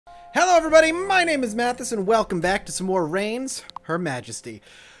Hello everybody, my name is Mathis and welcome back to some more Reigns, Her Majesty.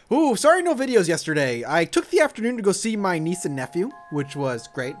 Ooh, sorry no videos yesterday. I took the afternoon to go see my niece and nephew, which was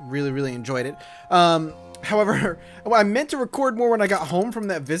great. Really enjoyed it. However, I meant to record more when I got home from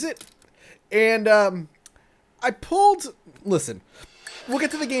that visit. And I pulled... Listen, we'll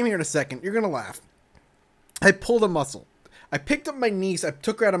get to the game here in a second. You're going to laugh. I pulled a muscle. I picked up my niece. I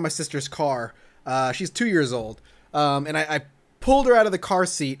took her out of my sister's car. She's 2 years old. And I pulled her out of the car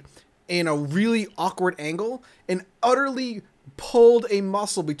seat in a really awkward angle and utterly pulled a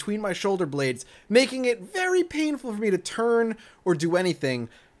muscle between my shoulder blades, making it very painful for me to turn or do anything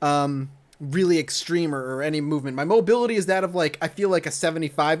really extreme or any movement. My mobility is that of, like, I feel like a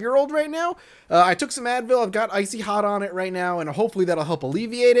 75-year-old right now. I took some Advil. I've got Icy Hot on it right now, and hopefully that'll help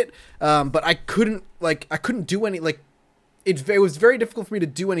alleviate it. But I couldn't do any, like, it was very difficult for me to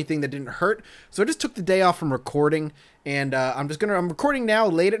do anything that didn't hurt. So I just took the day off from recording, and I'm recording now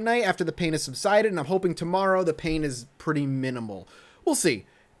late at night after the pain has subsided, and I'm hoping tomorrow the pain is pretty minimal. We'll see.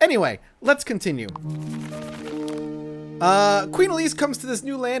 Anyway, let's continue. Queen Elise comes to this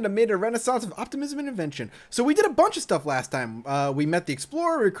new land amid a renaissance of optimism and invention. So we did a bunch of stuff last time. We met the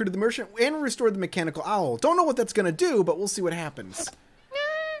explorer, recruited the merchant, and restored the mechanical owl. Don't know what that's gonna do, but we'll see what happens.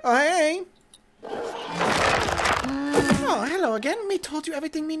 Oh, hey. Oh, hello again. Me told you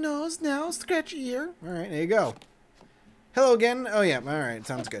everything me knows. Now, scratch your ear. All right, there you go. Hello again. Oh, yeah. All right,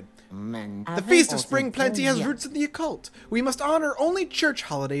 sounds good. The Feast of Spring Plenty has roots in the occult. We must honor only church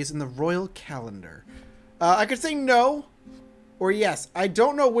holidays in the royal calendar. I could say no or yes. I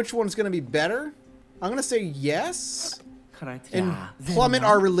don't know which one's going to be better. I'm going to say yes and plummet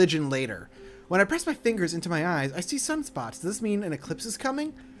our religion later. When I press my fingers into my eyes, I see sunspots. Does this mean an eclipse is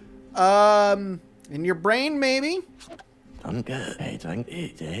coming? In your brain, maybe?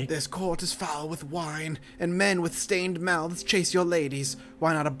 This court is foul with wine, and men with stained mouths chase your ladies.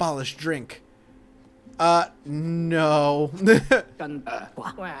 Why not abolish drink? No. Like,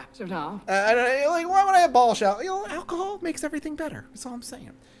 why would I abolish alcohol? You know, alcohol makes everything better. That's all I'm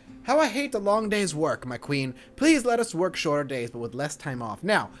saying. How I hate the long day's work, my queen. Please let us work shorter days, but with less time off.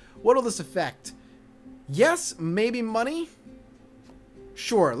 Now, what will this affect? Yes, maybe money?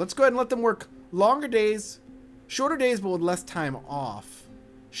 Sure, let's go ahead and let them work longer days, shorter days, but with less time off.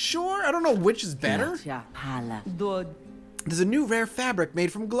 Sure, I don't know which is better. There's a new rare fabric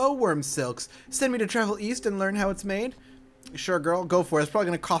made from glowworm silks. Send me to travel east and learn how it's made. Sure, girl, go for it. It's probably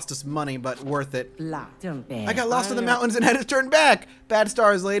going to cost us money, but worth it. I got lost in the mountains and had to turn back. Bad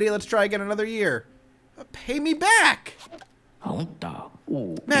stars, lady. Let's try again another year. Pay me back.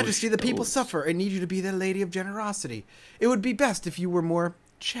 Majesty, the people suffer and need you to be their lady of generosity. It would be best if you were more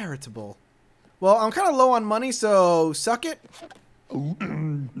charitable. Well, I'm kind of low on money, so suck it. Oh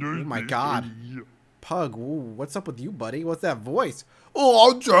my god. Pug, ooh, what's up with you, buddy? What's that voice?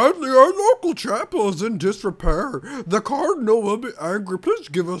 Oh, sadly, our local chapel is in disrepair. The cardinal will be angry. Please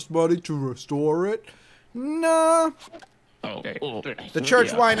give us money to restore it. Nah. The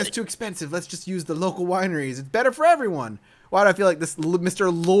church wine is too expensive. Let's just use the local wineries. It's better for everyone. Why do I feel like this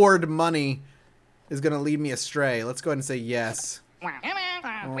Mr. Lord Money is going to lead me astray? Let's go ahead and say yes.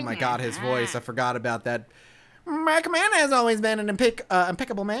 Oh my god, his voice. I forgot about that. My commander has always been an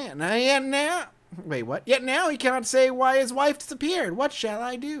impeccable man. Yet now... Wait, what? Yet now he cannot say why his wife disappeared. What shall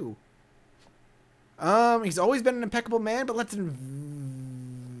I do? He's always been an impeccable man, but let's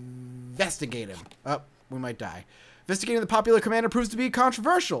investigate him. Oh, we might die. Investigating the popular commander proves to be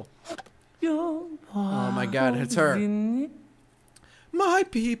controversial. Oh my god, it's her. My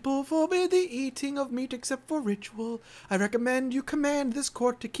people forbid the eating of meat except for ritual. I recommend you command this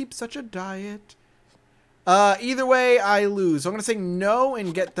court to keep such a diet. Either way, I lose. So I'm going to say no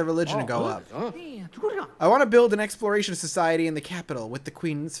and get the religion to go up. I want to build an exploration society in the capital with the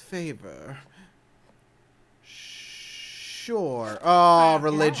queen's favor. Sure. Oh,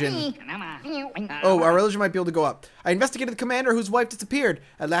 religion. Oh, our religion might be able to go up. I investigated the commander whose wife disappeared.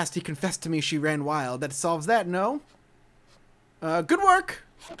 At last he confessed to me she ran wild. That solves that, no? Good work.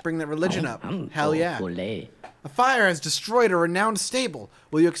 Bring that religion up. Hell yeah. A fire has destroyed a renowned stable.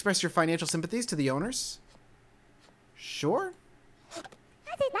 Will you express your financial sympathies to the owners? Sure.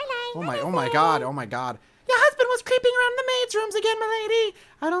 Oh my god, oh my god. Your husband was creeping around the maid's rooms again, my lady.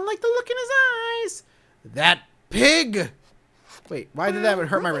 I don't like the look in his eyes. That pig! Wait, why did that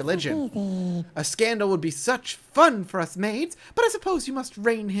hurt my religion? A scandal would be such fun for us maids, but I suppose you must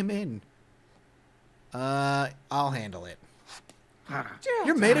rein him in. I'll handle it.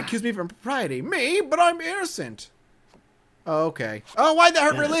 Your maid accused me of impropriety. Me? But I'm innocent. Oh, okay. Oh, why'd that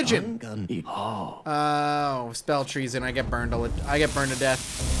hurt religion? Oh, spell treason. I get burned to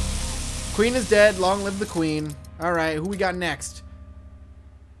death. Queen is dead. Long live the queen. All right, who we got next?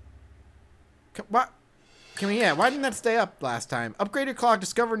 What? Can we, yeah, why didn't that stay up last time? Upgrade your clock,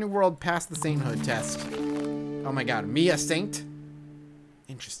 discover a new world, pass the sainthood test. Oh my god, me a saint?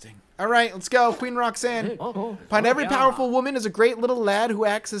 Interesting. Alright, let's go, Queen Roxanne. Find every powerful woman is a great little lad who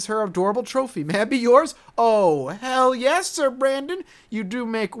acts as her adorable trophy. May I be yours? Oh, hell yes, Sir Brandon. You do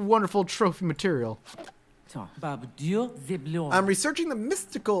make wonderful trophy material. I'm researching the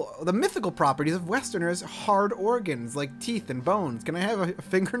mythical properties of Westerners' hard organs, like teeth and bones. Can I have a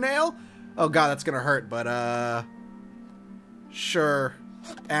fingernail? Oh god, that's gonna hurt, but sure.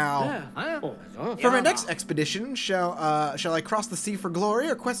 Ow. For my next expedition, shall I cross the sea for glory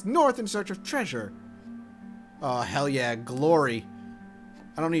or quest north in search of treasure? Oh, hell yeah, glory.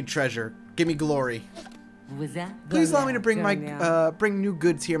 I don't need treasure. Give me glory. Please allow me to bring bring new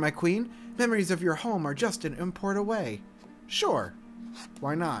goods here, my queen. Memories of your home are just an import away. Sure.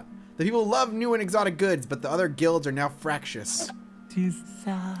 Why not? The people love new and exotic goods, but the other guilds are now fractious.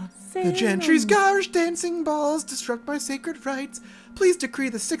 The gentry's garish dancing balls disrupt my sacred rites. Please decree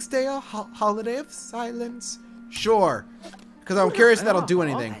the 6-day holiday of silence. Sure. Because I'm curious if that'll do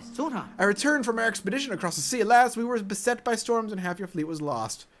anything. I returned from our expedition across the sea. At last, we were beset by storms and half your fleet was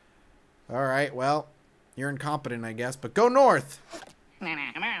lost. Alright, well, you're incompetent, I guess, but go north.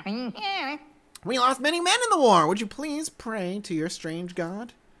 We lost many men in the war. Would you please pray to your strange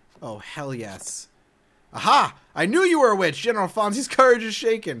god? Oh, hell yes. Aha! I knew you were a witch. General Fonzie's courage is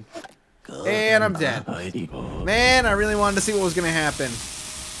shaken. And I'm dead. Man, I really wanted to see what was going to happen.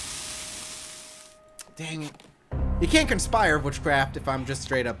 Dang it. You can't conspire witchcraft if I'm just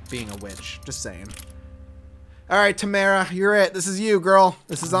straight up being a witch. Just saying. Alright, Tamara, you're it. This is you, girl.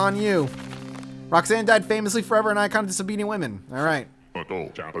 This is on you. Roxanne died famously forever an icon of disobedient women. Alright.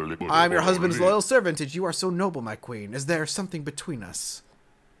 I'm your husband's loyal servant, and you are so noble, my queen. Is there something between us?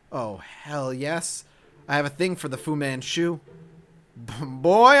 Oh, hell yes. I have a thing for the Fu Manchu.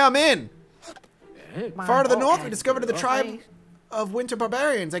 Boy, I'm in. Far to the north, we discovered the tribe of winter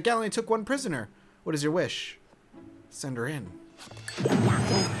barbarians. I gallantly took one prisoner. What is your wish? Send her in.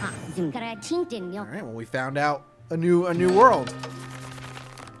 Alright, well, we found out a new world.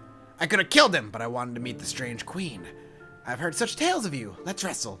 I could have killed him, but I wanted to meet the strange queen. I've heard such tales of you. Let's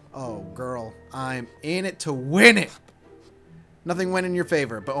wrestle. Oh, girl, I'm in it to win it. Nothing went in your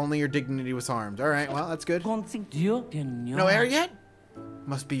favor, but only your dignity was harmed. Alright, well, that's good. No air yet?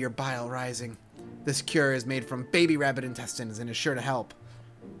 Must be your bile rising. This cure is made from baby rabbit intestines and is sure to help.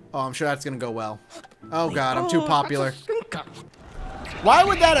 Oh, I'm sure that's gonna go well. Oh god, I'm too popular. Why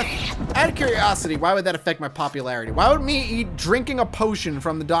would that, out of curiosity, why would that affect my popularity? Why would me drinking a potion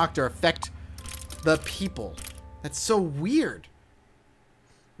from the doctor affect the people? That's so weird.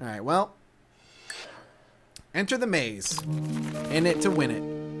 Alright, well. Enter the maze. In it to win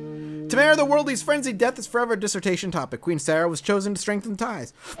it. Tamara the Worldly's frenzied death is forever a dissertation topic. Queen Sarah was chosen to strengthen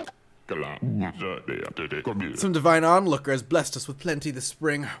ties. Some divine onlooker has blessed us with plenty this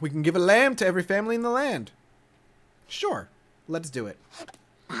spring. We can give a lamb to every family in the land. Sure. Let's do it.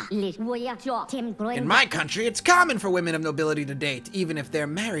 In my country, it's common for women of nobility to date, even if they're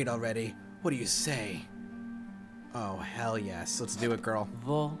married already. What do you say? Oh, hell yes. Let's do it, girl.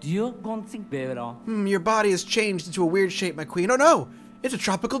 Your body has changed into a weird shape, my queen. Oh no! It's a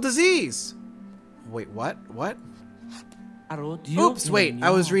tropical disease! Wait, what? What? Oops, wait. I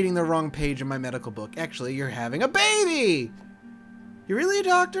was reading the wrong page in my medical book. Actually, you're having a baby! You really a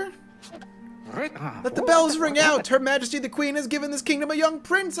doctor? Let the bells ring out! Her Majesty the Queen has given this kingdom a young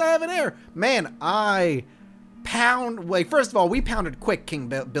prince. I have an heir. Man, Wait, first of all, we pounded quick, King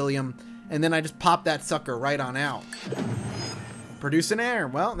Billiam. And then I just popped that sucker right on out. Produce an heir.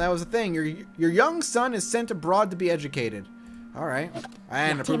 Well, that was the thing. Your young son is sent abroad to be educated. All right. I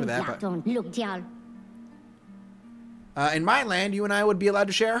didn't approve of that, but... in my land, you and I would be allowed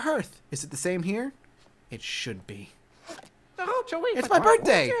to share a hearth. Is it the same here? It should be. It's my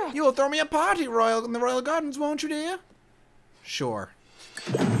birthday. You will throw me a party in the royal gardens, won't you, dear? Sure.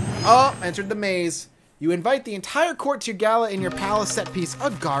 Oh, entered the maze. You invite the entire court to your gala in your palace set piece, a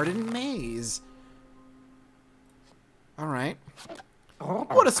garden maze. All right.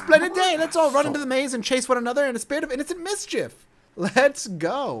 What a splendid day. Let's all run into the maze and chase one another in a spirit of innocent mischief. Let's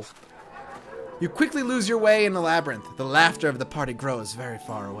go. You quickly lose your way in the labyrinth. The laughter of the party grows very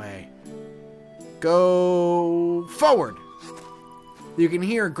far away. Go forward. You can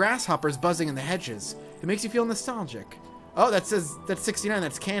hear grasshoppers buzzing in the hedges. It makes you feel nostalgic. Oh, that says that's 69.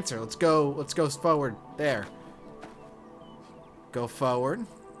 That's cancer. Let's go forward. There. Go forward.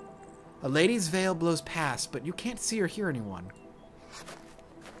 A lady's veil blows past, but you can't see or hear anyone.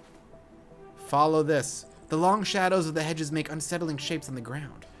 Follow this. The long shadows of the hedges make unsettling shapes on the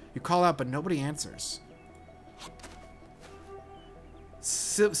ground. You call out, but nobody answers.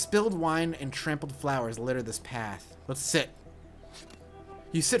 Spilled wine and trampled flowers litter this path. Let's sit.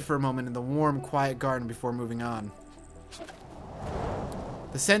 You sit for a moment in the warm, quiet garden before moving on.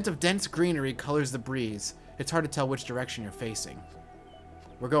 The scent of dense greenery colors the breeze. It's hard to tell which direction you're facing.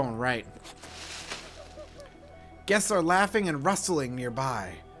 We're going right. Guests are laughing and rustling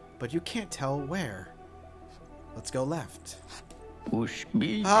nearby, but you can't tell where. Let's go left.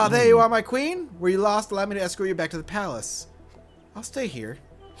 Ah, there you are, my queen. Were you lost? Allow me to escort you back to the palace. I'll stay here.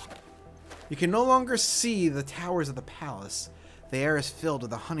 You can no longer see the towers of the palace. The air is filled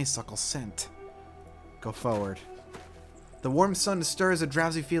with a honeysuckle scent. Go forward. The warm sun stirs a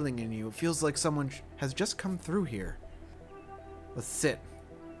drowsy feeling in you. It feels like someone has just come through here. Let's sit.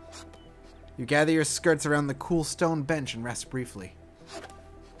 You gather your skirts around the cool stone bench and rest briefly.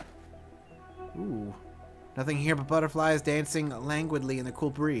 Ooh. Nothing here but butterflies dancing languidly in the cool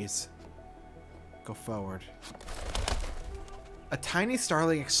breeze. Go forward. A tiny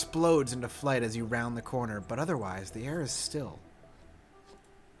starling explodes into flight as you round the corner, but otherwise the air is still.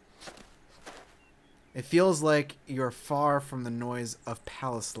 It feels like you're far from the noise of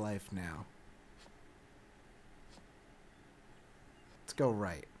palace life now. Let's go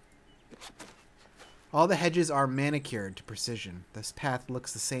right. All the hedges are manicured to precision. This path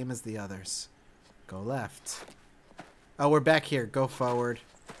looks the same as the others. Go left. Oh, we're back here. Go forward.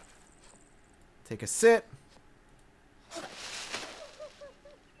 Take a sit.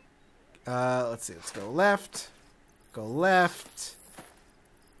 Let's see. Let's go left. Go left.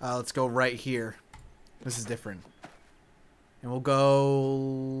 Let's go right here. This is different. And we'll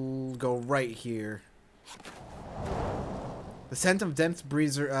go right here. The scent of dense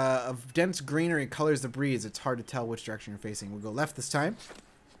greenery colors the breeze. It's hard to tell which direction you're facing. We'll go left this time.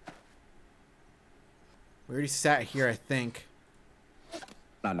 We already sat here, I think.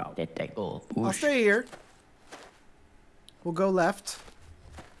 I'll stay here. We'll go left.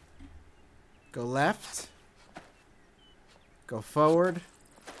 Go left. Go forward.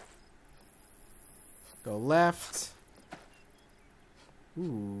 Go left.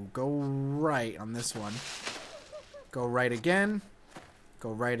 Ooh, go right on this one. Go right again.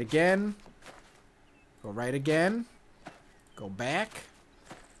 Go right again. Go right again. Go back.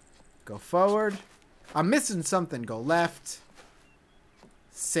 Go forward. I'm missing something. Go left.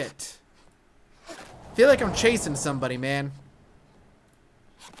 Sit. Feel like I'm chasing somebody, man.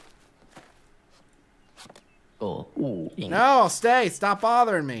 No, stay. Stop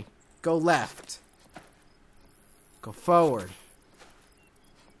bothering me. Go left. Go forward.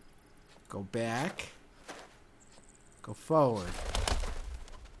 Go back. Go forward.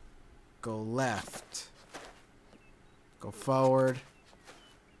 Go left. Go forward.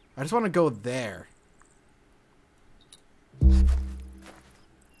 I just want to go there.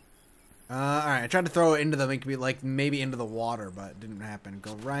 Alright, I tried to throw it into the, maybe into the water, but it didn't happen.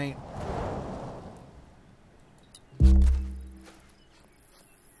 Go right.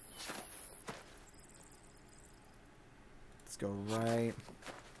 Let's go right.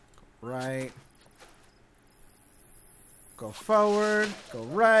 Go right. Go forward. Go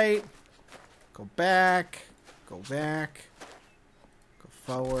right. Go back. Go back. Go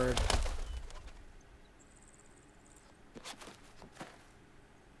forward.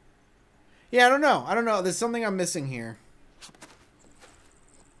 Yeah, I don't know. I don't know. There's something I'm missing here.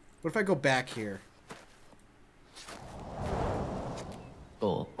 What if I go back here?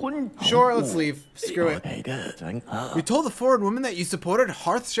 Sure, let's leave. Screw it. You told the foreign woman that you supported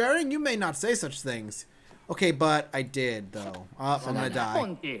hearth sharing? You may not say such things. Okay, but I did, though. I'm gonna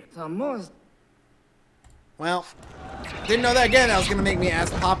die. Well, didn't know that again. That was gonna make me as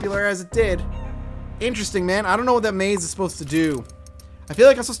popular as it did. Interesting, man. I don't know what that maze is supposed to do. I feel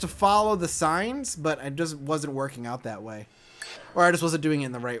like I'm supposed to follow the signs, but it just wasn't working out that way. Or I just wasn't doing it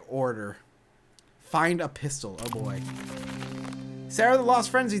in the right order. Find a pistol. Oh boy. Sarah the Lost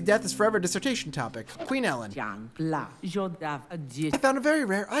Frenzy's death is forever dissertation topic. Queen Ellen. I found a very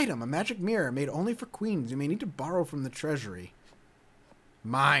rare item, a magic mirror made only for queens. You may need to borrow from the treasury.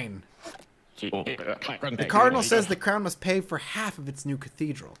 Mine. The cardinal says the crown must pay for half of its new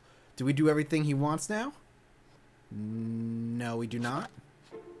cathedral. Do we do everything he wants now? No, we do not.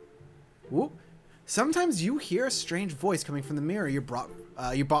 Whoop. Sometimes you hear a strange voice coming from the mirror you bought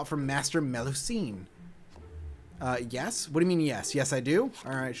from Master Melusine. Yes? What do you mean yes? Yes, I do?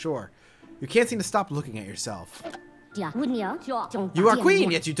 Alright, sure. You can't seem to stop looking at yourself. You are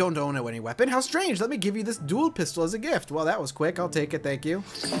queen, yet you don't own any weapon. How strange. Let me give you this dual pistol as a gift. Well, that was quick. I'll take it, thank you.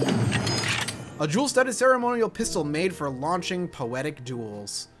 A jewel-studded ceremonial pistol made for launching poetic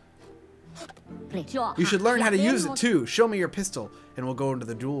duels. You should learn how to use it too. Show me your pistol, and we'll go into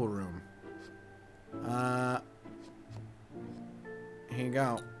the duel room. Here you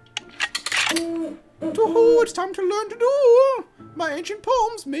go. Toohoo, it's time to learn to do. My ancient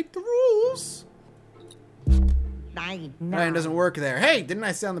poems make the rules. Mine doesn't work there. Hey, didn't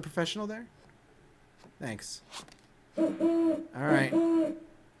I sound the professional there? Thanks. Alright.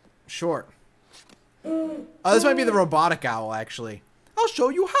 Sure. Oh, this might be the robotic owl, actually. I'll show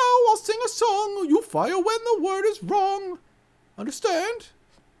you how. I'll sing a song. You fire when the word is wrong. Understand?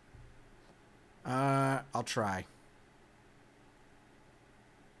 I'll try.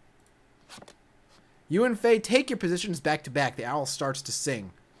 You and Faye take your positions back to back. The owl starts to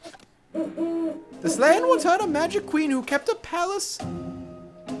sing. This land once had a magic queen who kept a palace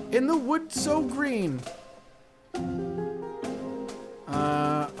in the wood so green.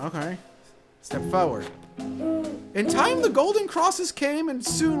 Okay. Step forward. In time, the golden crosses came, and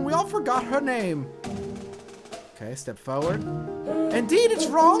soon we all forgot her name. Okay, step forward. Indeed, it's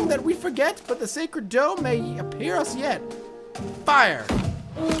wrong that we forget, but the sacred doe may appear us yet. Fire!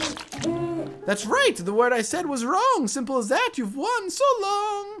 That's right, the word I said was wrong. Simple as that, you've won so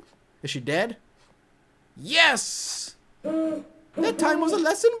long. Is she dead? Yes! That time was a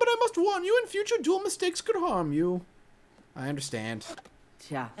lesson, but I must warn you, in future dual mistakes could harm you. I understand.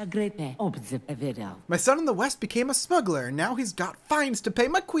 My son in the West became a smuggler, and now he's got fines to pay.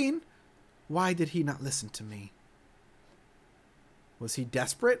 My queen, why did he not listen to me? Was he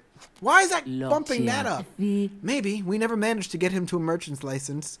desperate? Why is that bumping that up? Maybe. We never managed to get him to a merchant's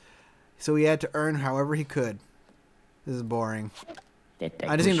license, so he had to earn however he could. This is boring.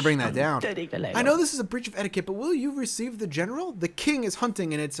 I just need to bring that down. I know this is a breach of etiquette, but will you receive the general? The king is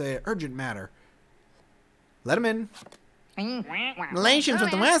hunting, and it's an urgent matter. Let him in. Relations with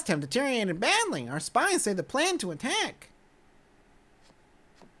the West have deteriorated badly. Our spies say the plan to attack.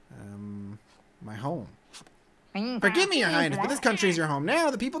 My home. Forgive me, Your Highness, but this country is your home now.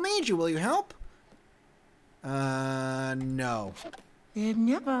 The people need you. Will you help? No.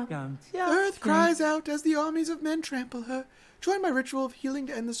 The earth cries out as the armies of men trample her. Join my ritual of healing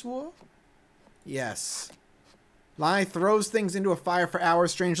to end this war. Yes. Lai throws things into a fire for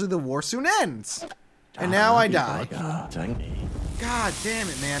hours. Strangely, the war soon ends. And now I die. God damn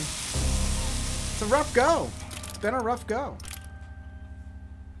it, man. It's a rough go. It's been a rough go.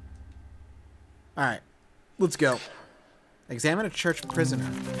 Alright. Let's go. Examine a church prisoner.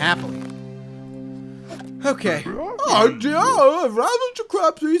 Happily. Okay. Oh dear, I've raveled to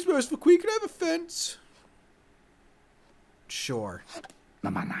crop these merciful queen can have a fence. Sure.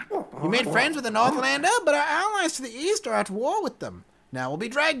 You made friends with the Northlander, but our allies to the east are at war with them. Now we'll be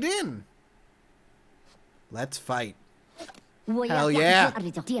dragged in. Let's fight. Hell yeah.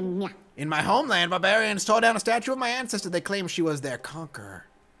 In my homeland, barbarians tore down a statue of my ancestor. They claim she was their conqueror.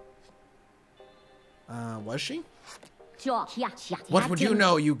 Was she? What would you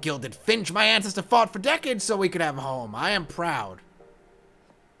know, you gilded finch? My ancestor fought for decades so we could have a home. I am proud.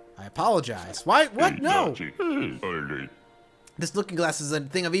 I apologize. Why? What? No. This looking glass is a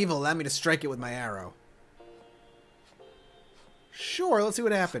thing of evil. Allow me to strike it with my arrow. Sure, let's see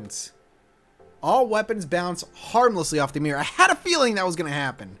what happens. All weapons bounce harmlessly off the mirror. I had a feeling that was going to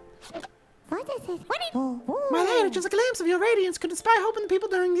happen. My lord, just a glimpse of your radiance could inspire hope in the people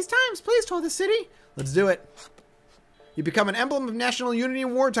during these times. Please tour the city. Let's do it. You become an emblem of national unity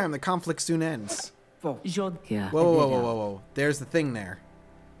in wartime. The conflict soon ends. Whoa, whoa, whoa, whoa, whoa. There's the thing there.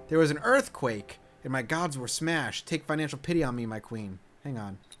 There was an earthquake, and my gods were smashed. Take financial pity on me, my queen. Hang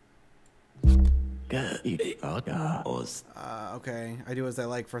on. Okay, I do as I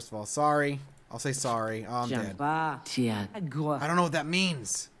like, first of all. Sorry. I'll say sorry. Oh, I'm dead. I don't know what that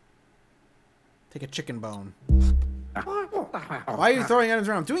means. Take a chicken bone. Why are you throwing items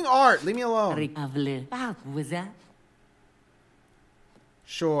around? I'm doing art. Leave me alone.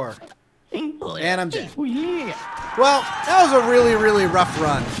 Sure. And I'm dead. Well, that was a really, really rough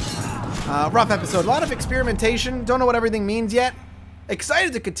run. Rough episode. A lot of experimentation. Don't know what everything means yet.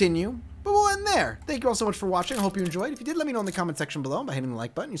 Excited to continue. But we'll end there. Thank you all so much for watching. I hope you enjoyed. If you did, let me know in the comment section below by hitting the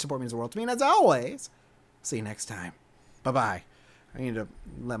like button. Your support means the world to me. And as always, see you next time. Bye-bye. I need to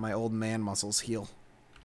let my old man muscles heal.